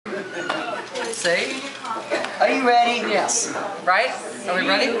See? Are you ready? Yes. Right? Are we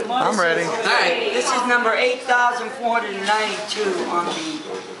ready? I'm ready. All right. This is number 8,492 on the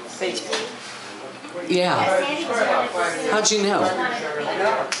Facebook. Yeah. How'd you know?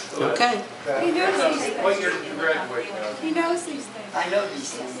 Okay. He knows these things. What year did you graduate? He knows these things. I know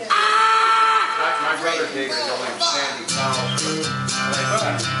these things. My brother David is only Sandy College.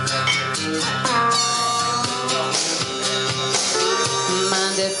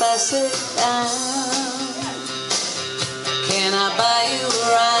 Mind if I sit down? Can I buy you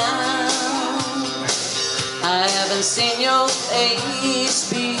around? I haven't seen your face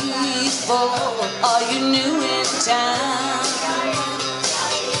before. Are you new in town?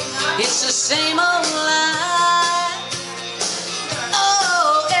 It's the same old line.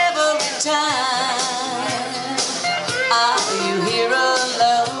 Oh, every time. Are you here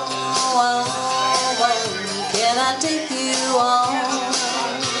alone? Can I take you on?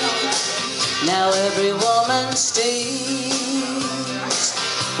 Now every woman stays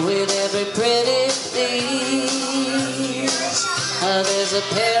with every pretty please. There's a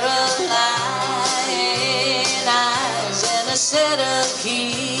pair of lying eyes and a set of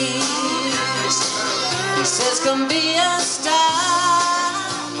keys. He says, come be a star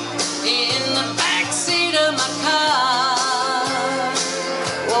in the backseat of my car.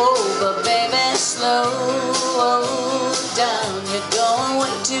 Oh, but baby, slow down, you're going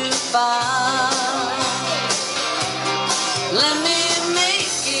way too far. Let me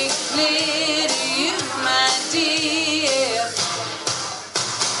make it clear to you, my dear.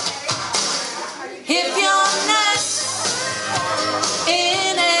 If you're not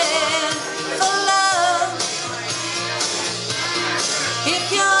in it for love, if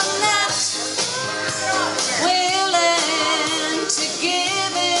you're not willing to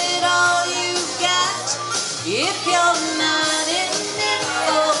give it all you got, if you're not in it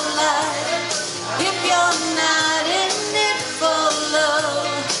for life, if you're not in it for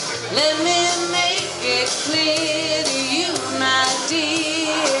love, let me make it clear to you, my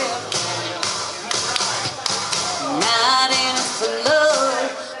dear. Not in it for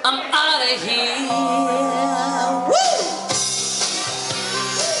love, I'm out of here. Woo!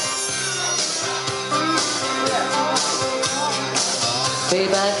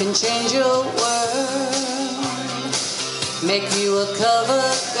 Babe, I can change your world, make you a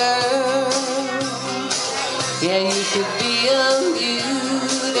cover girl. Yeah, you could be a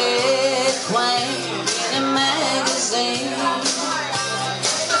beauty queen in a magazine.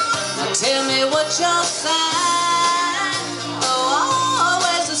 Now tell me what your sign. Oh,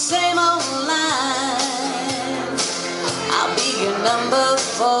 always the same old line. I'll be your number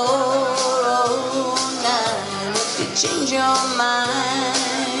 409 if you change your mind.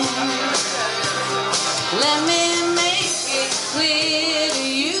 Let me make it clear to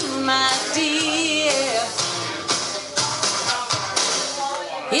you, my dear.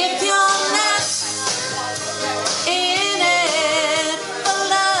 If you're not in it for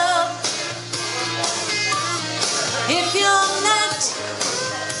love, if you're not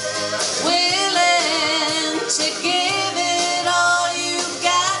willing to give it all you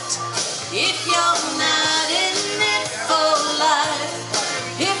got, if you're not in it for life,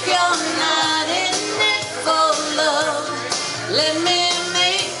 if you're not in it for love, let me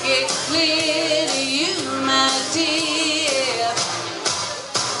make it clear to you, my dear.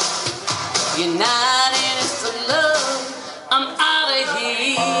 You're not in it for love, I'm out of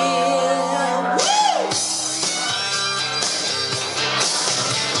here. Woo!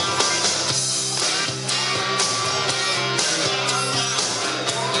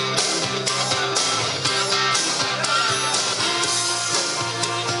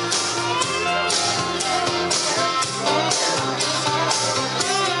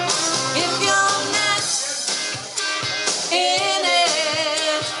 If you're not in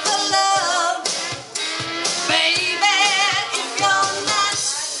it for love, baby, if you're not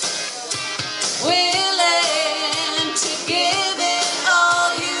willing to give it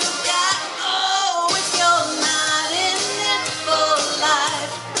all you got, oh, if you're not in it for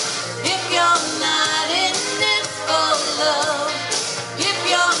life, if you're not in it for love, if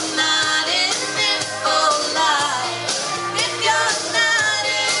you're not in it for life, if you're not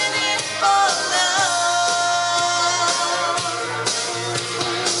in it for love,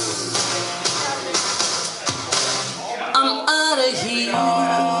 I'm out of here.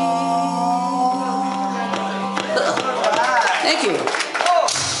 Thank you. Oh,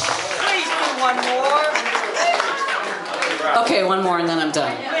 please do one more. Okay, one more and then I'm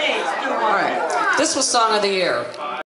done. Please do one All right. This was Song of the Year.